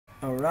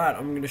Alright,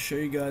 I'm going to show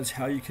you guys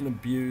how you can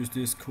abuse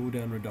this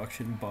cooldown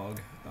reduction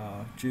bug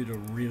due to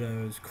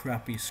Rito's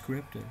crappy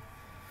scripting.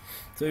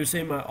 So you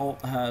see my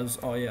ult has,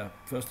 oh yeah,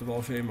 first of all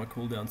I'll show you my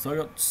cooldown. So I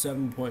got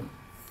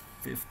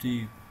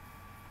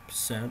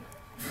 7.50%,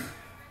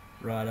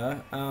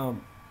 righto,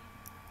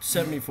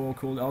 74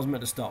 cooldown. I was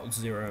meant to start with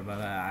 0,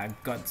 but I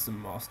got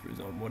some masteries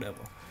on,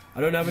 whatever.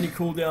 I don't have any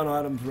cooldown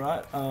items,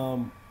 right?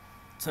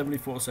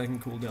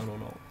 74-second cooldown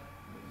on ult.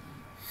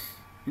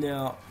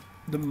 Now,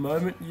 the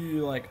moment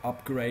you like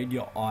upgrade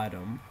your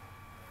item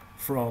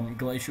from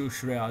Glacial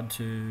Shroud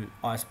to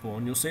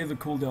Iceborne, you'll see the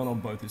cooldown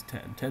on both is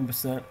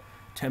 10%,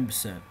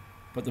 10%.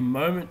 But the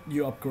moment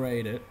you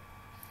upgrade it,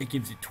 it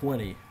gives you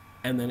 20,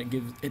 and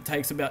then it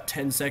takes about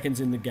 10 seconds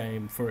in the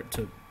game for it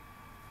to,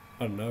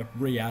 I don't know,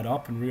 re-add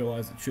up and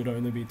realize it should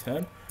only be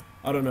 10.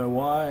 I don't know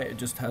why, it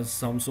just has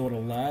some sort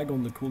of lag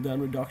on the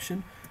cooldown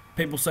reduction.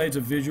 People say it's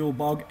a visual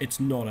bug,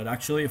 it's not. It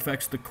actually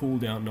affects the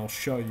cooldown, and I'll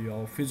show you,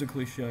 I'll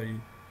physically show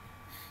you.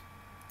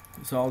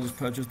 So I'll just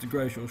purchase the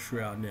Glacial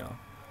Shroud now.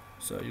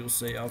 So you'll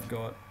see I've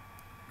got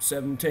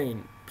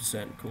 17%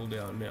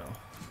 cooldown now.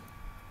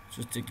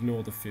 Just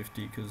ignore the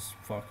 50 because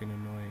fucking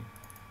annoying.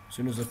 As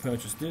soon as I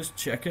purchase this,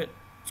 check it.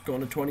 It's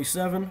gone to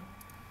 27.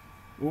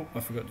 Oh, I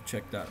forgot to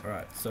check that.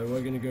 Alright, so we're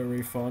going to go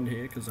refund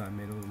here because I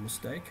made a little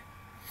mistake.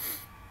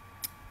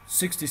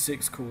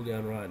 66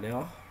 cooldown right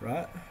now,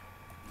 right?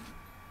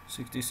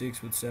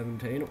 66 with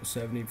 17, it was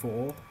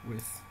 74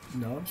 with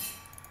none.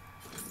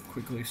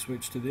 Quickly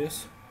switch to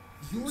this.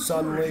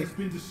 Suddenly,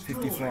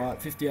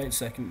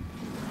 58-second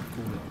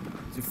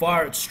cooldown. So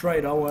fire it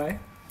straight away,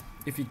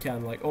 if you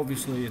can. Like,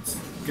 obviously it's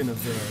gonna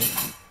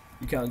vary.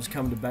 You can't just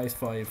come to base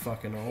fire your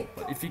fucking ult,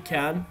 but if you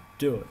can,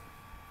 do it.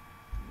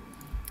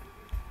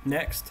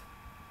 Next,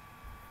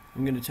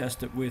 I'm gonna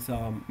test it with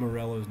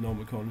Morello's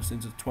non-reconnaissance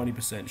since it's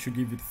 20%. Should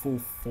give you the full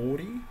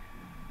 40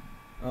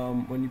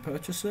 when you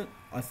purchase it,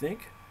 I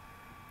think.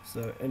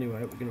 So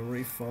anyway, we're gonna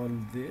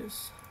refund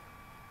this.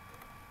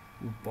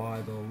 We'll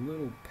buy the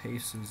little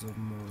pieces of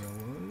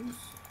Morello's.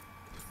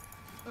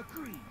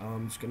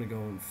 I'm just gonna go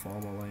and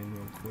farm a lane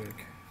real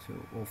quick,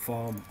 or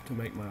farm to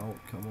make my ult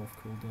come off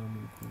cooldown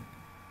real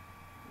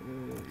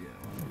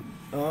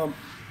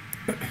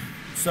quick.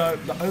 So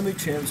the only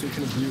champs who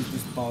can abuse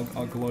this bug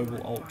are global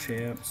ult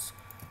champs.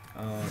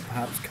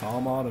 Perhaps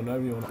Karma. I don't know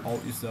if you want to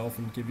ult yourself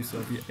and give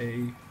yourself your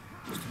E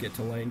just to get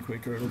to lane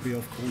quicker. It'll be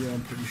off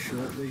cooldown pretty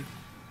shortly.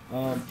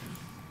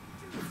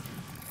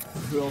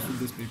 Who else would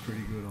this be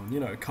pretty good on? You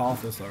know,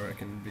 Karthus, I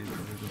reckon, would be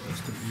probably the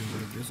best abuser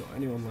of this. Or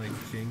anyone like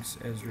Jinx,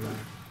 Ezreal,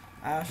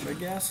 Ashe, I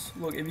guess.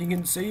 Look, if you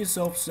can see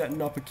yourself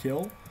setting up a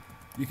kill,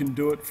 you can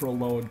do it for a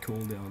lowered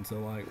cooldown. So,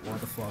 like, why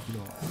the fuck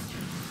not?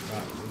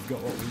 Right, we've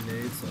got what we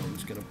need, so I'm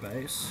just gonna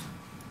base.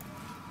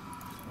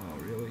 Oh,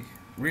 really?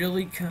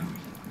 Really?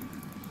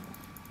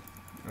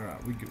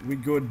 Alright, we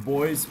good,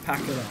 boys.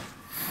 Pack it up.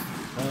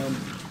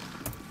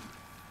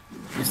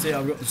 You see,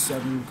 I've got the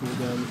 7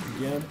 cooldown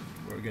again.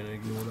 We're going to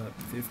ignore that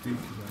 50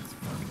 because that's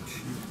fucking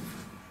shit.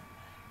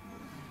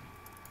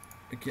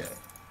 Okay,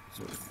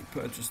 so if we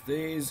purchase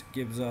these, it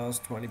gives us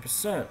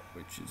 20%,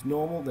 which is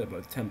normal. They're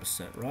both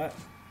 10%, right?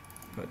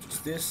 Purchase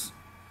this.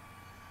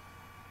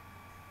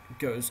 It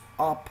goes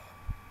up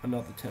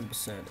another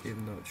 10%,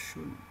 even though it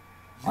shouldn't.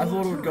 I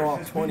thought it would go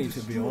up 20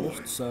 to be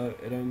honest, so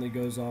it only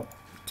goes up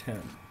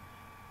 10.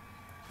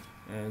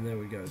 And there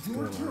we go, it's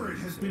gone. So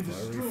if I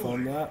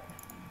refund that.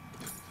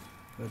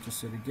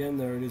 Purchase it again,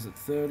 there it is at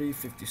 30,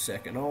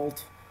 50-second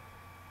ult.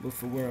 Look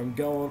for where I'm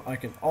going. I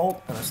can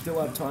ult, and I still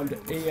have time to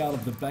E out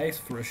of the base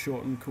for a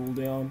shortened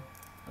cooldown.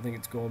 I think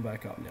it's gone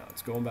back up now.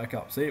 It's gone back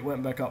up. See, it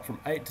went back up from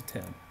 8 to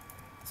 10.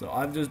 So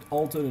I've just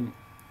ulted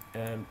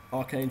and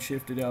arcane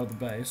shifted out of the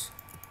base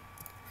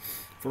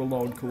for a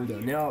lowered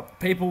cooldown. Now,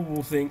 people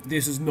will think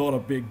this is not a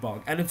big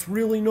bug, and it's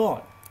really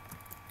not.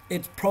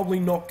 It's probably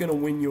not going to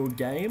win you a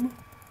game.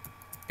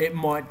 It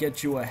might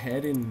get you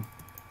ahead in,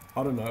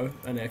 I don't know,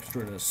 an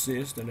extra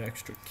assist, an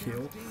extra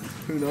kill.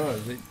 Who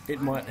knows?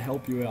 It might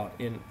help you out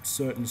in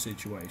certain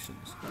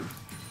situations.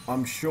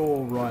 I'm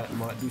sure Riot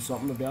might do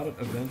something about it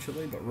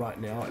eventually, but right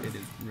now it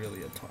is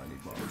really a tiny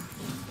bug.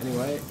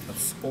 Anyway,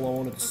 that's all I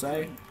wanted to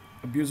say.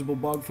 Abusable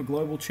bug for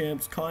global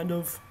champs, kind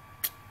of.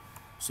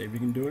 See if we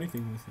can do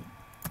anything with it.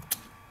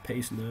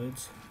 Peace,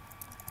 nerds.